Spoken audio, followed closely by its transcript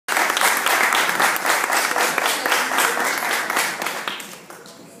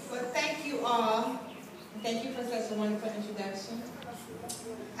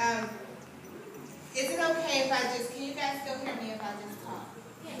if I just, can you guys still hear me if I just talk?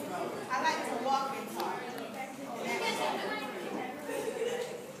 I like to walk and talk.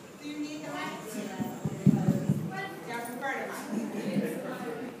 Do you need the mic? Y'all prefer the mic?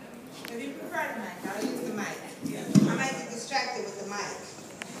 If you prefer the mic, I'll use the mic. I might get distracted with the mic.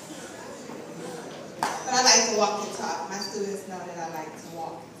 But I like to walk and talk. My students know that I like to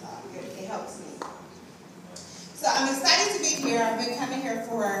walk and talk. It helps me. So I'm excited to be here. I've been coming here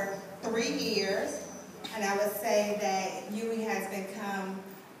for 3 years. And I would say that UE has become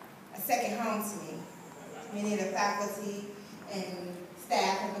a second home to me. Many of the faculty and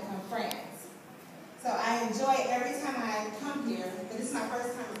staff have become friends. So I enjoy every time I come here, but this is my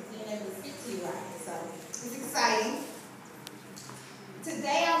first time being able to speak to you guys, so it's exciting.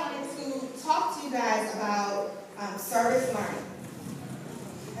 Today I wanted to talk to you guys about service learning.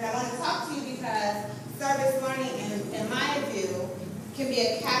 And I want to talk to you because service learning, in my view, can be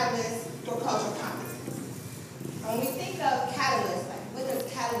a catalyst for cultural competence. When we think of catalyst, like what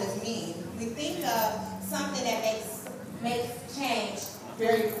does catalyst mean? We think of something that makes change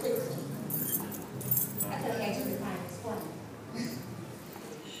very quickly. I could have actually defined this for me.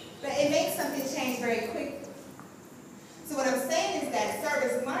 But it makes something change very quickly. So what I'm saying is that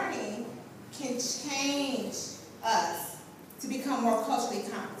service learning can change us to become more culturally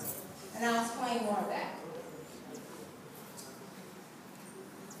competent. And I'll explain more of that.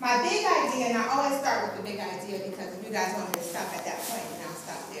 My big idea, and I always start with the big idea because if you guys want me to stop at that point, then I'll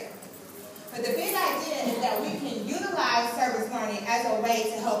stop there. But the big idea is that we can utilize service learning as a way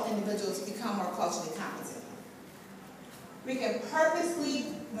to help individuals become more culturally competent. We can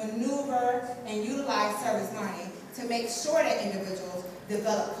purposely maneuver and utilize service learning to make sure that individuals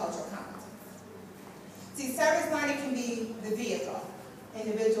develop cultural competence. See, service learning can be the vehicle,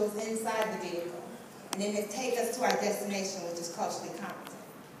 individuals inside the vehicle, and then it takes us to our destination, which is culturally competent.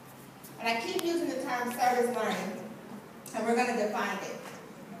 And I keep using the term service learning, and we're going to define it.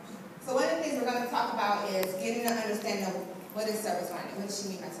 So one of the things we're going to talk about is getting an understanding of what is service learning. What does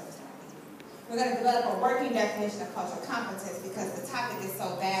she mean by service learning? We're going to develop a working definition of cultural competence because the topic is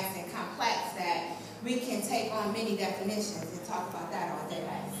so vast and complex that we can take on many definitions and talk about that all day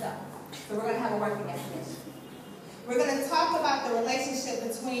by itself. So we're going to have a working definition. We're going to talk about the relationship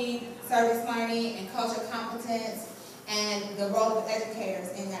between service learning and cultural competence and the role of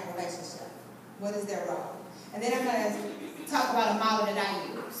educators in that relationship. What is their role? And then I'm going to talk about a model that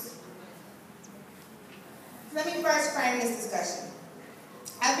I use. Let me first frame this discussion.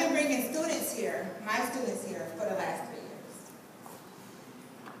 I've been bringing students here, my students here, for the last 3 years.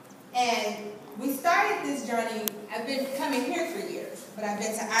 And we started this journey, I've been coming here for years, but I've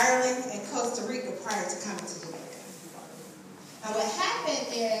been to Ireland and Costa Rica prior to coming to Jamaica. Now what happened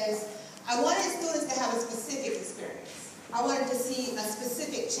is, I wanted students to have a specific experience. I wanted to see a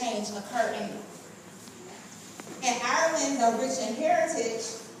specific change occur in them. In Ireland, though rich in heritage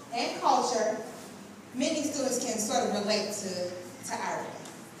and culture, many students can sort of relate to Ireland.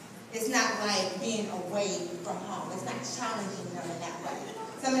 It's not like being away from home. It's not challenging them in that way.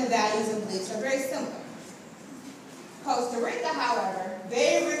 Some of the values and beliefs are very similar. Costa Rica, however,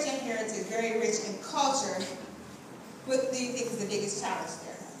 very rich in heritage, very rich in culture. What do you think is the biggest challenge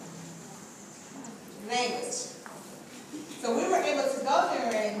there? Language. So we were able to go there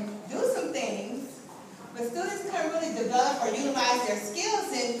and do some things, but students couldn't really develop or utilize their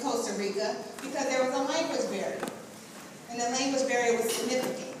skills in Costa Rica because there was a language barrier. And the language barrier was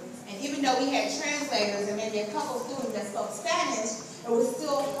significant. And even though we had translators and maybe a couple students that spoke Spanish, it was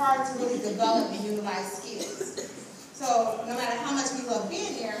still hard to really develop and utilize skills. So no matter how much we loved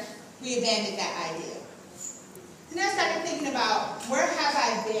being there, we abandoned that idea. So then I started thinking about where have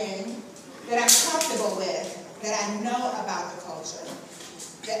I been that I'm comfortable with, that I know about the culture,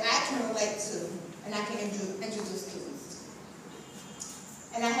 that I can relate to, and I can introduce students.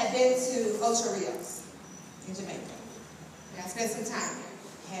 And I had been to Ocho Rios in Jamaica. And I spent some time there.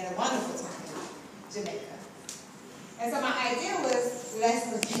 I had a wonderful time in Jamaica. And so my idea was,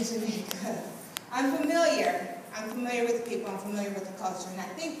 let's look in Jamaica. I'm familiar with the people, I'm familiar with the culture, and I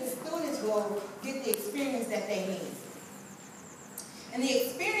think the students will get the experience that they need. And the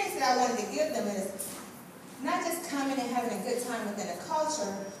experience that I wanted to give them is not just coming and having a good time within a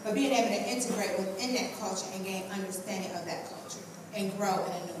culture, but being able to integrate within that culture and gain understanding of that culture and grow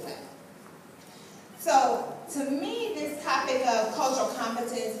in a new way. So, to me, this topic of cultural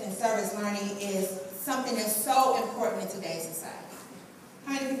competence and service learning is something that's so important in today's society.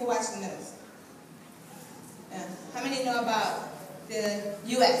 How many people watch the news? How many know about the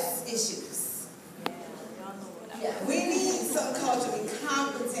U.S. issues? Yeah, we need some culturally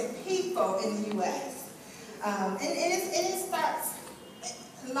competent people in the U.S. And it starts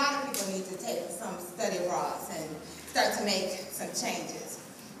a lot of people need to take some study abroad and start to make some changes.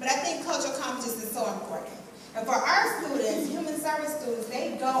 But I think cultural competence is so important. And for our students, human service students,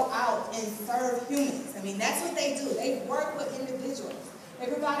 they go out and serve humans. I mean, that's what they do. They work with individuals. They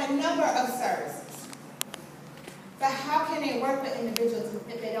provide a number of services. But how can they work with individuals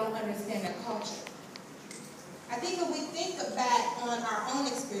if they don't understand their culture? I think if we think back on our own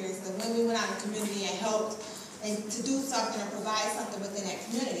experience of when we went out in the community and helped and to do something or provide something within that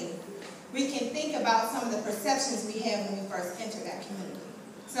community, we can think about some of the perceptions we had when we first entered that community.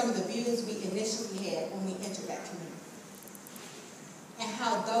 Some of the views we initially had when we entered that community. And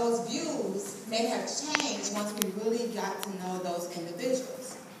how those views may have changed once we really got to know those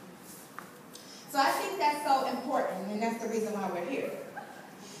individuals. So I think that's so important, and that's the reason why we're here.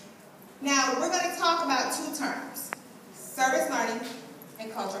 Now, we're going to talk about two terms, service learning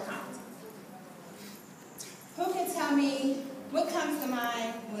and cultural competence. Who can tell me what comes to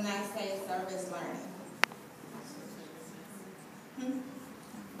mind when I say service learning?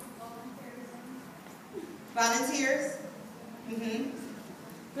 Volunteers?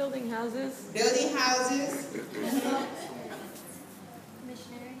 Building houses. Building houses.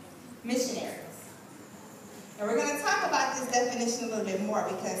 Missionaries. Missionaries. And we're going to talk about this definition a little bit more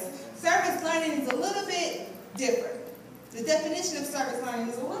because service learning is a little bit different. The definition of service learning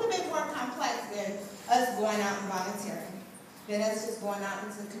is a little bit more complex than us going out and volunteering, than us just going out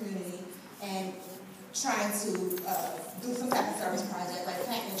into the community and trying to do some type of service project like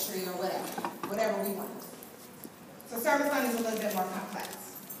planting a tree or whatever we want. So service learning is a little bit more complex.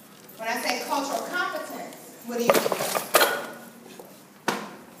 When I say cultural competence, what do you think?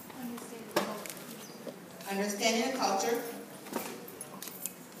 Understanding the culture.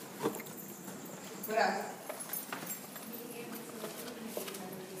 What else?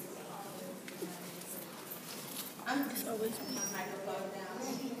 I'm just always putting my microphone down.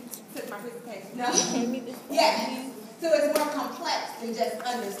 Took my presentation. No. Yeah. So it's more complex than just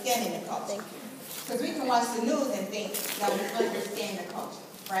understanding the culture. Thank you. Because we can watch the news and think that we understand the culture,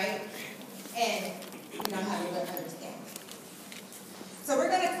 right? And we don't have a good understanding. So we're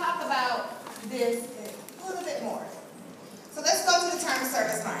going to talk about this a little bit more. So let's go to the term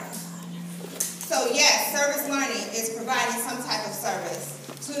service learning. So yes, service learning is providing some type of service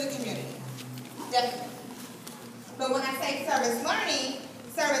to the community. Definitely. But when I say service learning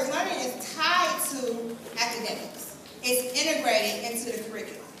is tied to academics. It's integrated into the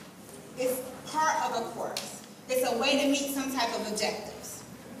curriculum. It's part of a course. It's a way to meet some type of objectives.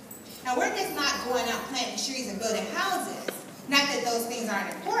 Now we're just not going out planting trees and building houses. Not that those things aren't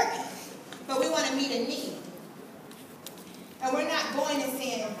important, but we want to meet a need. And we're not going and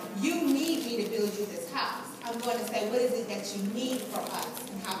saying, you need me to build you this house. I'm going to say, what is it that you need from us,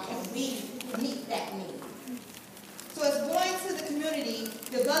 and how can we meet that need? So it's going to the community,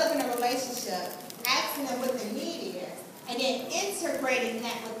 developing a relationship, asking them what the need is, and then integrating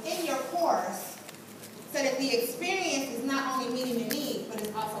that within your course so that the experience is not only meeting the need, but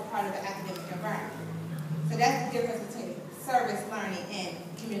it's also part of the academic environment. So that's the difference between service learning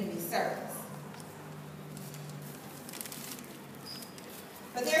and community service.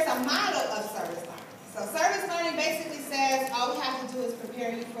 But there's a model of service learning. So service learning basically says all we have to do is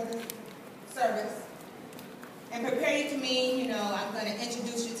prepare you for the service. And prepare you to mean, I'm going to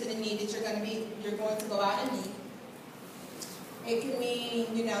introduce you to the need that you're going to go out and meet. It can mean,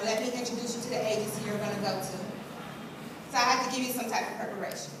 let me introduce you to the agency you're going to go to. So I have to give you some type of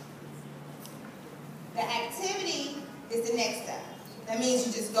preparation. The activity is the next step. That means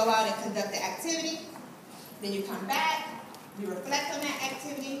you just go out and conduct the activity, then you come back, you reflect on that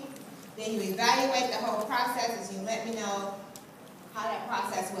activity, then you evaluate the whole process and you let me know how that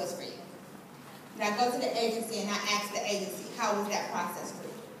process was for you. And I go to the agency and I ask the agency, how was that process for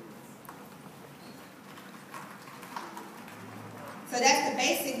you? So that's the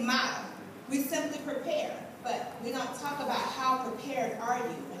basic model. We simply prepare, but we don't talk about how prepared are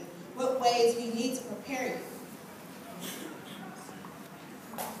you and what ways we need to prepare you.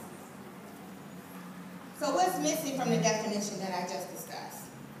 So what's missing from the definition that I just discussed?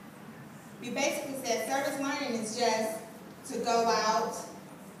 We basically said service learning is just to go out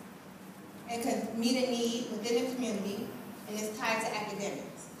and meet a need within the community, and it's tied to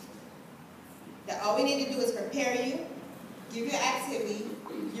academics. That all we need to do is prepare you, give you an activity,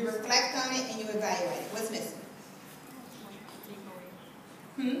 you reflect on it, and you evaluate it. What's missing?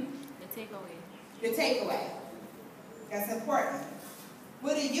 The takeaway. The takeaway. That's important.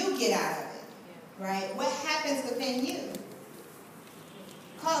 What do you get out of it? Right? What happens within you?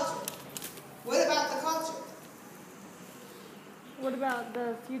 Culture. What about the culture? What about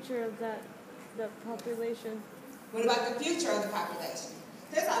the future of the population? What about the future of the population?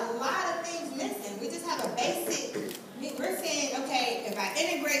 There's a lot of things missing. We just have a basic, we're saying, okay, if I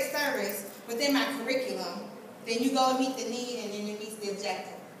integrate service within my curriculum, then you go meet the need and then it meets the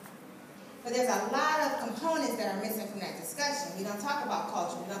objective. But there's a lot of components that are missing from that discussion. We don't talk about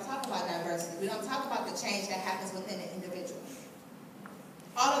culture. We don't talk about diversity. We don't talk about the change that happens within the individual.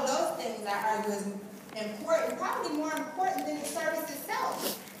 All of those things I argue is important, probably more important than the service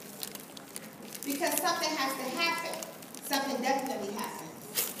itself. Because something has to happen. Something definitely happens.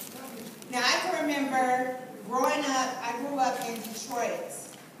 Now, I can remember growing up, I grew up in Detroit,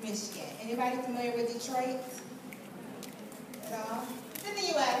 Michigan. Anybody familiar with Detroit? At all? It's in the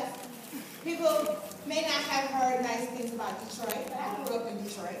U.S. People may not have heard nice things about Detroit, but I grew up in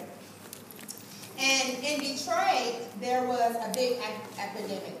Detroit. And in Detroit, there was a big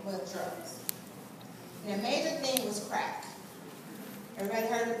epidemic with drugs. And a major thing was crack. Everybody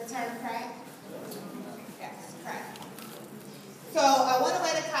heard of the term crack? Yes, crack. So I went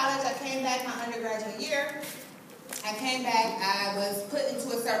away to college. I came back my undergraduate year. I came back. I was put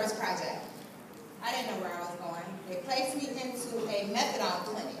into a service project. I didn't know where I was going. They placed me into a methadone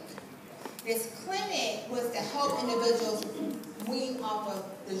clinic. This clinic was to help individuals wean off of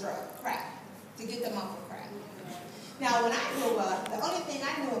the drug, crack, to get them off of crack. Now, when I grew up, the only thing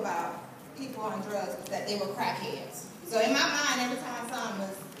I knew about people on drugs was that they were crackheads. So in my mind, every time I saw them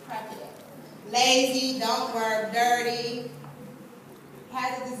was crackhead. Lazy, don't work, dirty,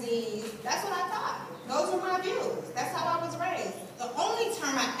 has a disease. That's what I thought. Those were my views. That's how I was raised. The only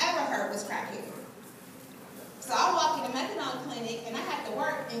term I ever heard was crackhead. So I walk in the methadone clinic and I have to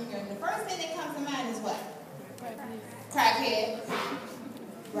work in here. And the first thing that comes to mind is what? Crackhead.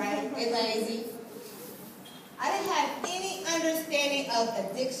 Right? They're lazy. I didn't have any understanding of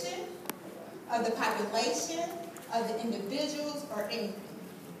addiction, of the population, of the individuals, or anything.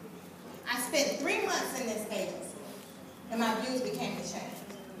 I spent 3 months in this agency, and my views began to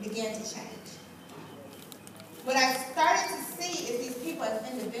change. What I started to see is these people as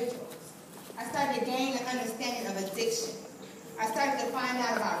individuals. I started to gain an understanding of addiction. I started to find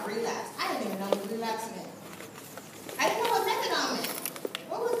out about relapse. I didn't even know what relapse meant. I didn't know what methadone meant.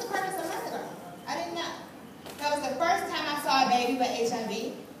 What was the purpose of methadone? I didn't know. That was the first time I saw a baby with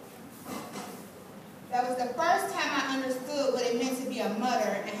HIV. That was the first time I understood what it meant to be a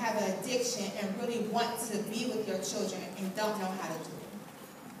mother and have an addiction and really want to be with your children and don't know how to do it.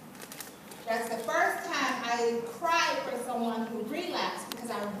 That's the first time I cried for someone who relapsed because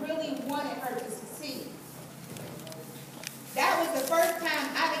I really wanted her to succeed. That was the first time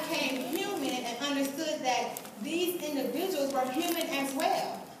I became human and understood that these individuals were human as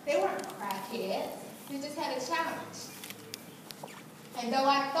well. They weren't crackheads. They just had a challenge. And though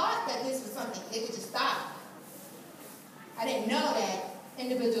I thought that this was something they could just stop, I didn't know that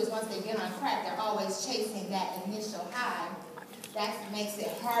individuals, once they get on crack, they're always chasing that initial high. That makes it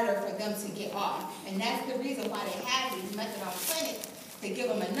harder for them to get off. And that's the reason why they have these methadone clinics, to give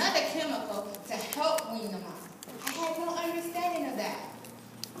them another chemical to help wean them off. I had no understanding of that.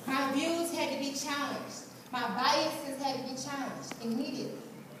 My views had to be challenged. My biases had to be challenged immediately.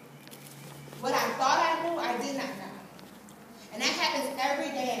 What I thought I knew, I did not know. And that happens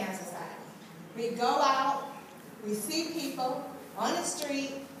every day in our society. We go out, we see people on the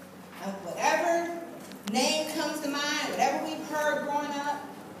street, and whatever name comes to mind, whatever we've heard growing up,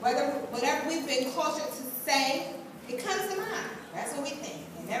 whatever we've been cultured to say, it comes to mind. That's what we think.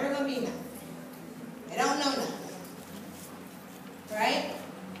 They're never going to be nothing. They don't know nothing. Right?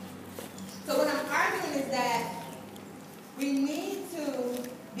 So what I'm arguing is that we need to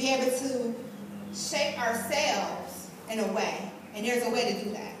be able to shape ourselves in a way, and there's a way to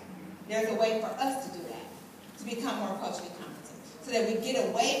do that. There's a way for us to do that, to become more culturally competent, so that we get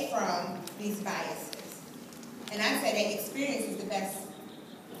away from these biases. And I say that experience is the best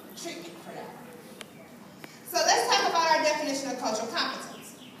treatment for that. So let's talk about our definition of cultural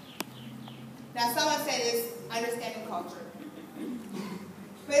competence. Now, someone said it's understanding culture.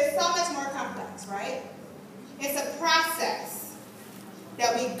 But it's so much more complex, right? It's a process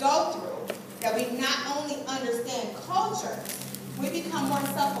that we go through, that we not only understand culture, we become more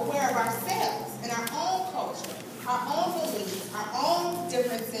self-aware of ourselves and our own culture, our own beliefs, our own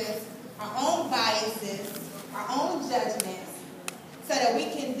differences, our own biases, our own judgments, so that we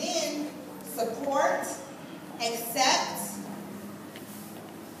can then support, accept,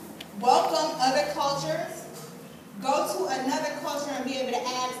 welcome other cultures, go to another culture and be able to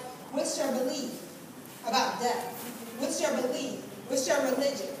ask, what's your belief about death? What's your belief? What's your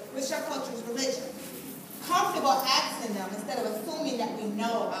religion? What's your culture's religion? Comfortable asking them instead of assuming that we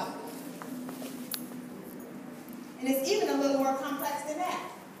know about them. And it's even a little more complex than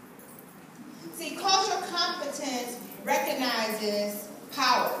that. See, cultural competence recognizes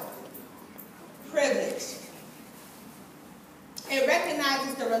power, privilege. It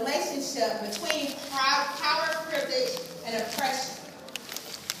recognizes the relationship between power, privilege, and oppression.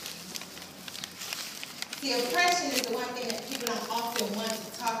 See, oppression is the one thing that people don't often want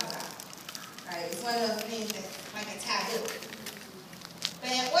to talk about. Right? It's one of those things that's like a taboo.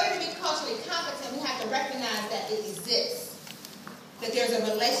 But in order to be culturally competent, we have to recognize that it exists, that there's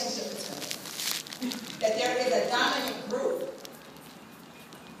a relationship between them, that there is a dominant group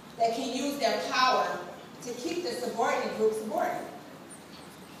that can use their power to keep the subordinate group subordinate.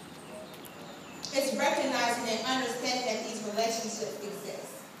 It's recognizing and understanding that these relationships exist.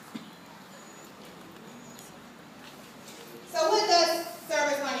 So what does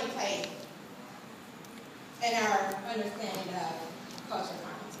service learning play in our understanding of cultural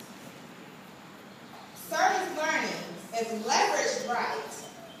competence? Service learning, if leveraged right,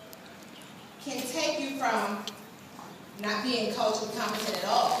 can take you from not being culturally competent at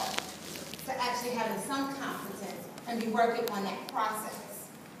all to actually having some competence and be working on that process.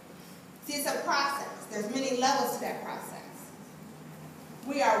 See, it's a process. There's many levels to that process.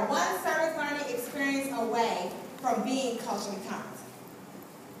 We are one service learning experience away from being culturally competent.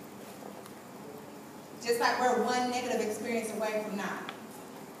 Just like we're one negative experience away from not.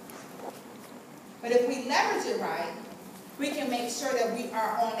 But if we leverage it right, we can make sure that we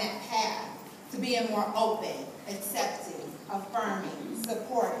are on that path to being more open, accepting, affirming,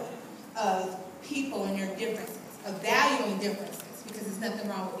 supporting of people and their differences, of valuing differences, because there's nothing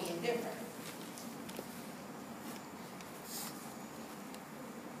wrong with being different.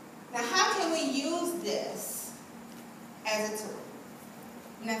 Now, how can we use this as a tool?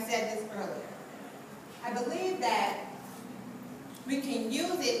 And I said this earlier. I believe that we can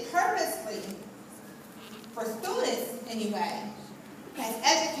use it purposely for students anyway. As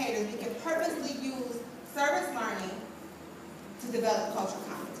educators, we can purposely use service learning to develop cultural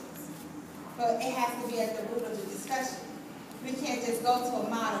competence. But it has to be at the root of the discussion. We can't just go to a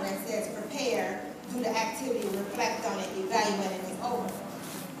model that says prepare, do the activity, reflect on it, evaluate it, and it's over.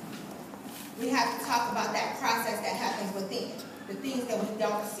 We have to talk about that process that happens within, the things that we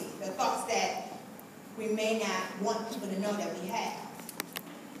don't see, the thoughts that we may not want people to know that we have.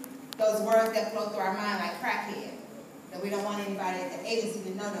 Those words that flow through our mind like crackhead, that we don't want anybody at the agency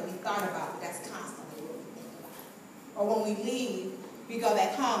to know that we thought about, but that's constantly what we think about. Or when we leave, we go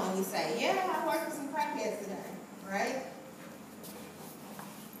back home and we say, yeah, I worked with some crackheads today, right?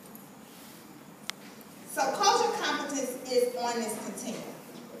 So cultural competence is on this continuum.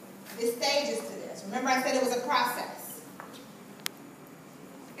 There's stages to this. Remember I said it was a process.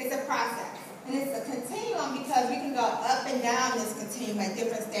 It's a process. And it's a continuum because we can go up and down this continuum at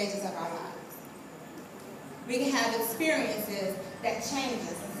different stages of our lives. We can have experiences that change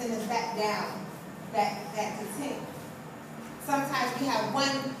us and send us back down that continuum. Sometimes we have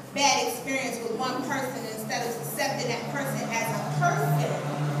one bad experience with one person, and instead of accepting that person as a person,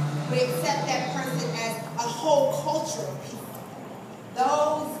 we accept that person as a whole culture of people.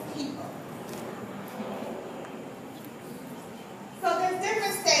 Those people. So there's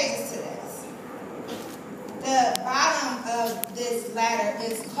different stages to this. The bottom of this ladder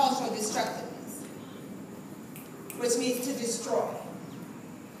is cultural destructiveness, which means to destroy.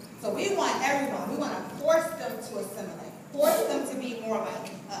 So we want everyone, we want to force them to assimilate, force them to be more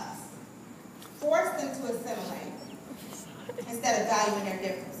like us, force them to assimilate instead of valuing their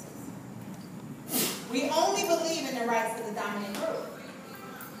differences. We only believe in the rights of the dominant group.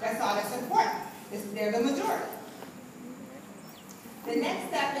 That's all that's important. They're the majority. The next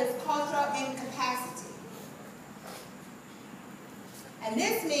step is cultural incapacity. And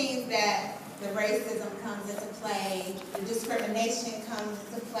this means that the racism comes into play, the discrimination comes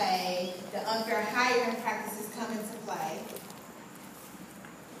into play, the unfair hiring practices come into play.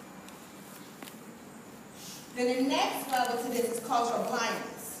 Then the next level to this is cultural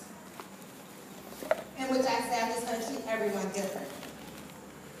blindness, in which I say I'm just going to treat everyone different.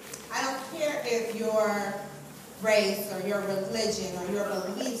 I don't care if your race or your religion or your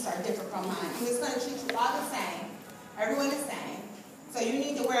beliefs are different from mine. I'm just going to treat you all the same, everyone the same. So you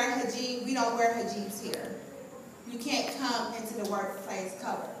need to wear a hijab. We don't wear hijabs here. You can't come into the workplace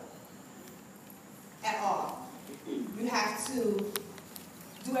covered at all. You have to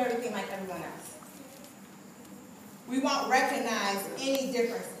do everything like everyone else. We won't recognize any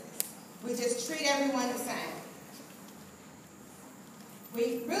differences. We just treat everyone the same.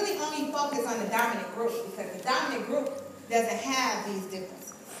 We really only focus on the dominant group because the dominant group doesn't have these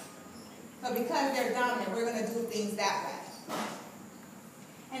differences. So because they're dominant, we're going to do things that way.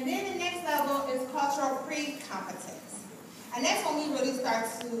 And then the next level is cultural pre-competence. And that's when we really start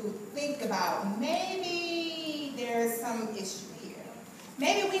to think about maybe there's some issue here.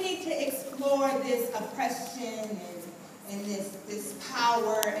 Maybe we need to explore this oppression and this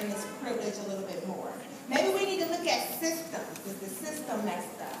power and this privilege a little bit more. Maybe we need to look at systems. Is the system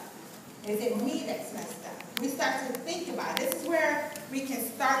messed up? Is it me that's messed up? We start to think about it. This is where we can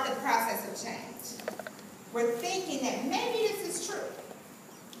start the process of change. We're thinking that maybe this is true.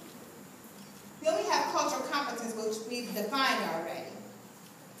 Then we have cultural competence, which we've defined already.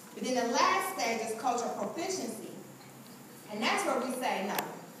 But then the last stage is cultural proficiency. And that's where we say, no,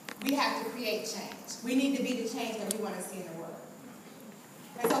 we have to create change. We need to be the change that we want to see in the world.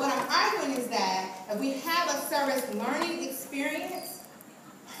 And so what I'm arguing is that if we have a service learning experience,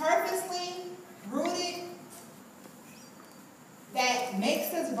 purposely rooted, that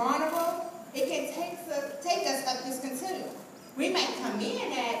makes us vulnerable, it can take us up this continuum. We may come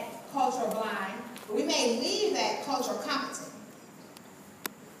in at cultural blind, but we may leave at cultural competent.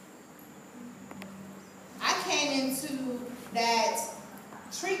 I came into that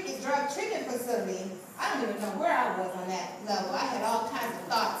drug treatment facility. I don't even know where I was on that level. I had all kinds of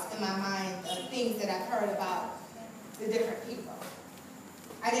thoughts in my mind of things that I've heard about the different people.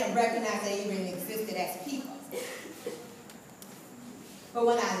 I didn't recognize they even existed as people. But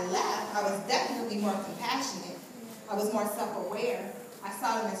when I left, I was definitely more compassionate. I was more self-aware. I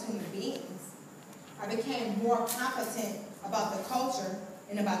saw them as human beings. I became more competent about the culture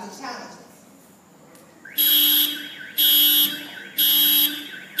and about the challenges.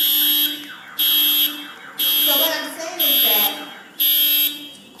 So what I'm saying is that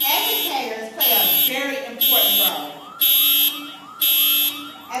educators play a very important role.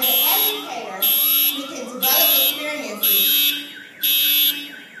 As an educator, we can develop experiences.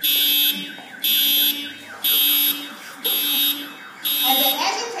 As an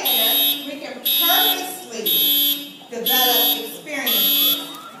educator, we can purposely develop experiences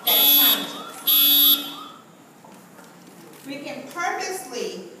that challenge us. We can purposely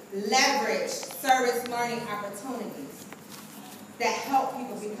leverage service learning opportunities that help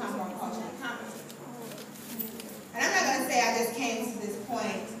people become more culturally competent. And I'm not going to say I just came to this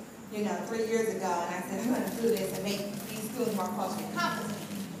point, 3 years ago, and I said, I'm going to do this and make these students more culturally competent.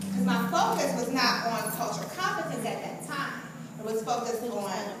 Because my focus was not on cultural competence at that time. It was focused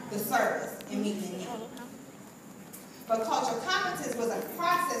on the service and meeting the need. But cultural competence was a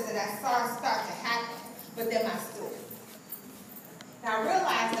process that I saw start to happen within my students. Now I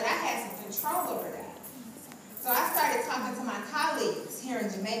realized that I had some control over that. So I started talking to my colleagues here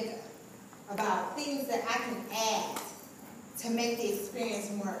in Jamaica about things that I can add to make the experience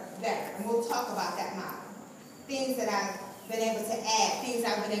more better. And we'll talk about that model. Things that I've been able to add, things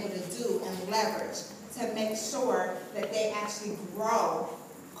I've been able to do and leverage to make sure that they actually grow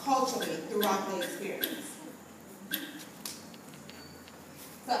culturally throughout the experience.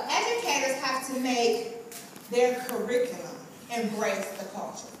 So educators have to make their curriculum embrace the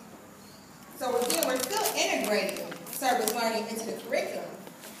culture. So again, we're still integrating service learning into the curriculum,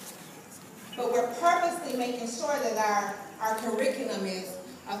 but we're purposely making sure that our curriculum is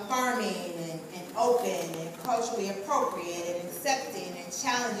affirming and open and culturally appropriate and accepting and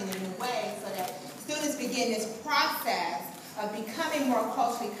challenging in new ways so that students begin this process of becoming more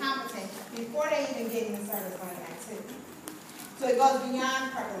culturally competent before they even get into service learning activity. So it goes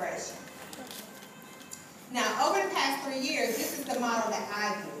beyond preparation. Now, over the past 3 years, this is the model that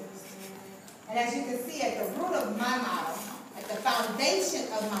I've used. And as you can see, at the root of my model, at the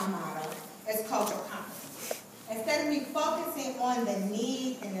foundation of my model, is cultural competence. Instead of me focusing on the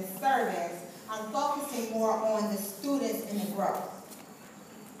need and the service, I'm focusing more on the students and the growth.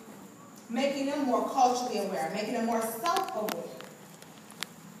 Making them more culturally aware, making them more self-aware.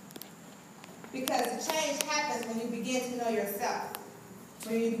 Because the change happens when you begin to know yourself.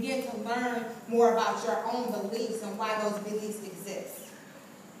 When you begin to learn more about your own beliefs and why those beliefs exist.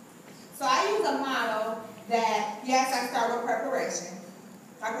 So I use a model that, yes, I start with preparation.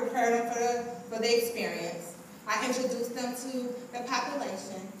 I prepare them for the experience. I introduce them to the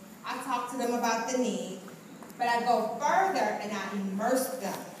population. I talk to them about the need. But I go further and I immerse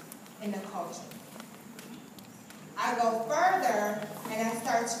them in the culture. I go further and I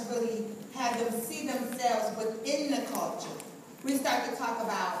start to really have them see themselves within the culture. We start to talk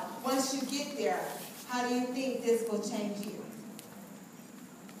about, once you get there, how do you think this will change you?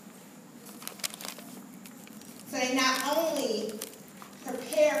 So they not only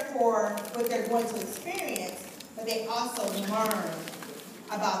prepare for what they're going to experience, but they also learn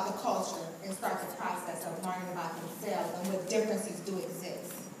about the culture and start the process of learning about themselves and what differences do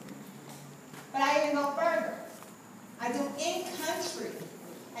exist. But I even go further. I do in-country,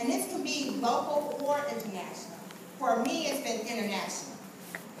 and this can be local or international. For me, it's been international.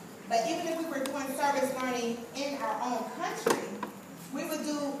 But even if we were doing service learning in our own country, We would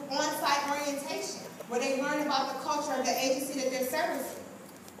do on-site orientation, where they learn about the culture of the agency that they're servicing.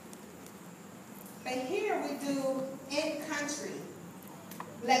 But here we do in-country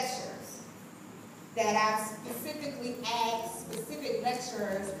lectures that I've specifically asked specific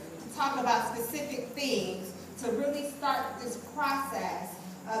lecturers to talk about specific things to really start this process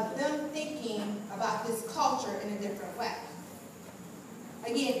of them thinking about this culture in a different way.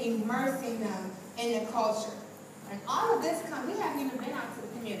 Again, immersing them in the culture. And all of this comes, we haven't even been out to the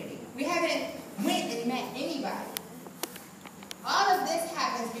community. We haven't went and met anybody. All of this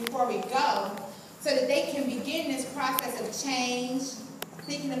happens before we go so that they can begin this process of change,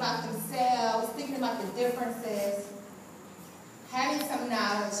 thinking about themselves, thinking about the differences, having some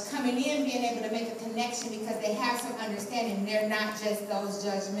knowledge, coming in, being able to make a connection because they have some understanding. They're not just those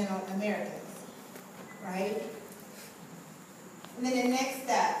judgmental Americans, right? And then the next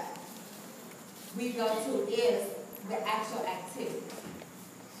step we go to is the actual activity.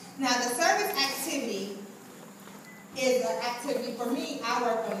 Now, the service activity is an activity, for me, I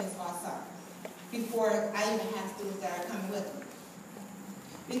work on this all summer before I even have students that are coming with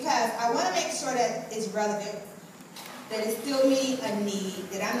me. Because I want to make sure that it's relevant, that it still meets a need,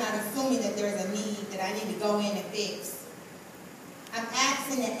 that I'm not assuming that there's a need that I need to go in and fix. I'm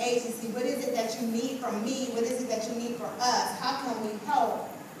asking the agency, what is it that you need from me? What is it that you need from us? How can we help?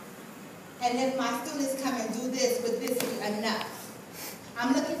 And if my students come and do this, would this be enough?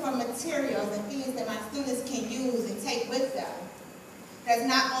 I'm looking for materials and things that my students can use and take with them. That's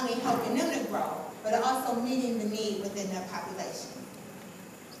not only helping them to grow, but also meeting the need within their population.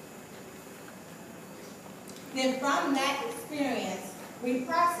 Then from that experience, we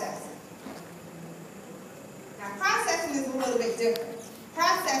process it. Now, processing is a little bit different.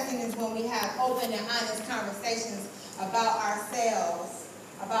 Processing is when we have open and honest conversations about ourselves,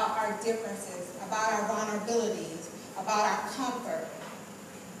 about our differences, about our vulnerabilities, about our comfort,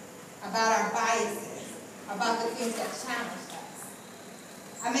 about our biases, about the things that challenge us.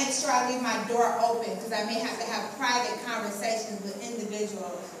 I make sure I leave my door open because I may have to have private conversations with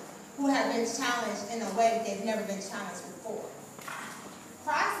individuals who have been challenged in a way that they've never been challenged before.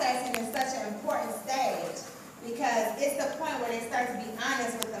 Processing is such an important stage because it's the point where they start to be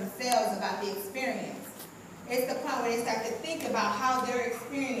honest with themselves about the experience. It's the point where they start to think about how their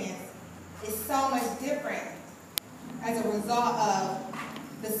experience is so much different as a result of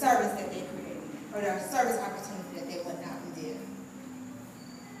the service that they created or the service opportunity that they went out and did.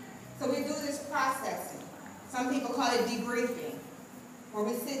 So we do this processing. Some people call it debriefing, where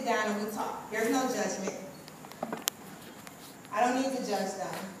we sit down and we talk. There's no judgment. I don't need to judge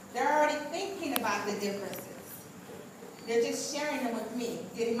them. They're already thinking about the differences. They're just sharing them with me,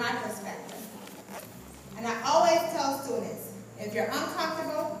 getting my perspective. And I always tell students, if you're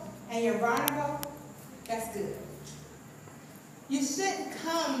uncomfortable and you're vulnerable, that's good. You shouldn't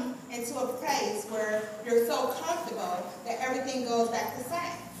come into a place where you're so comfortable that everything goes back the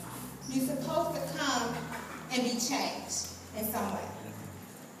same. You're supposed to come and be changed in some way.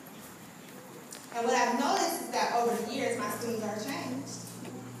 And what I've noticed is that over the years, my students are changed.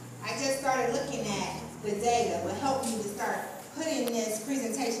 I just started looking at the data. What helped me to start putting this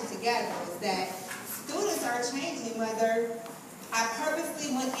presentation together is that students are changing whether I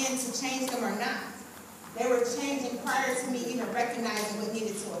purposely went in to change them or not. They were changing prior to me even recognizing what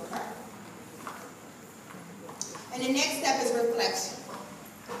needed to occur. And the next step is reflection.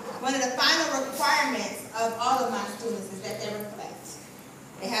 One of the final requirements of all of my students is that they reflect.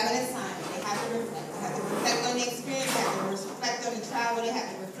 They have an assignment. They have to reflect. They have to reflect on the experience. They have to reflect on the travel. They have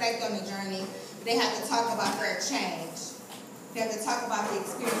to reflect on the journey. They have to talk about their change. They have to talk about the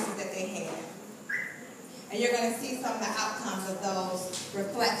experiences that they had. And you're going to see some of the outcomes of those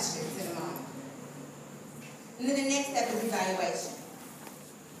reflections in a moment. And then the next step is evaluation.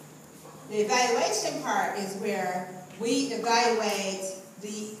 The evaluation part is where we evaluate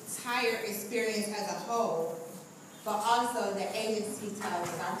the entire experience as a whole, but also the agency tells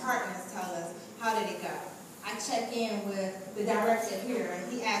us, our partners tell us, how did it go? I check in with the director here,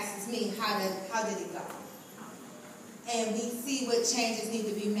 and he asks me, how did it go? And we see what changes need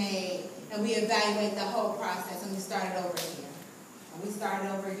to be made, and we evaluate the whole process, and we start it over again. And we start it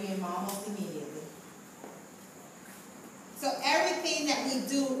over again almost immediately. So everything that we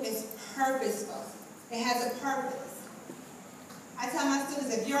do is purposeful. It has a purpose. I tell my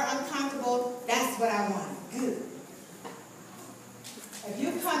students, if you're uncomfortable, that's what I want. Good. If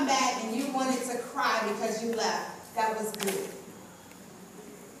you come back and you wanted to cry because you left, that was good.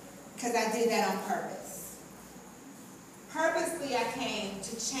 Because I did that on purpose. Purposely, I came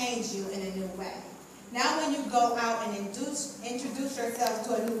to change you in a new way. Now when you go out and introduce yourselves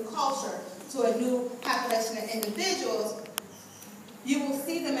to a new culture, to a new population of individuals, you will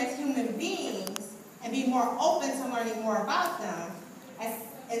see them as human beings and be more open to learning more about them,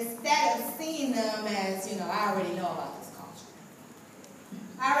 instead of seeing them as, I already know about this culture.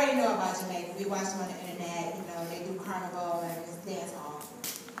 I already know about Jamaica. We watch them on the internet, they do carnival and this dance hall.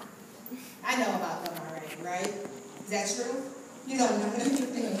 I know about them already, right? Is that true? You don't know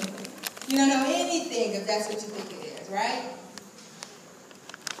anything. You don't know anything if that's what you think it is, right?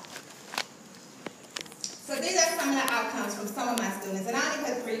 So these are some of the outcomes from some of my students. And I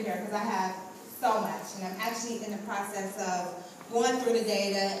only put 3 here because I have so much. And I'm actually in the process of going through the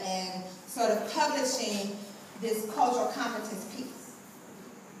data and sort of publishing this cultural competence piece.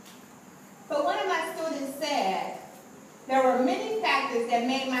 But one of my students said, there were many factors that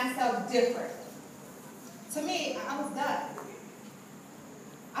made myself different. To me, I was done.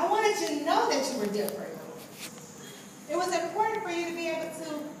 I wanted you to know that you were different. It was important for you to be able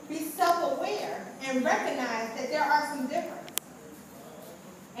to be self-aware and recognize that there are some differences.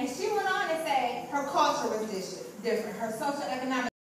 And she went on to say her culture was different, her social economic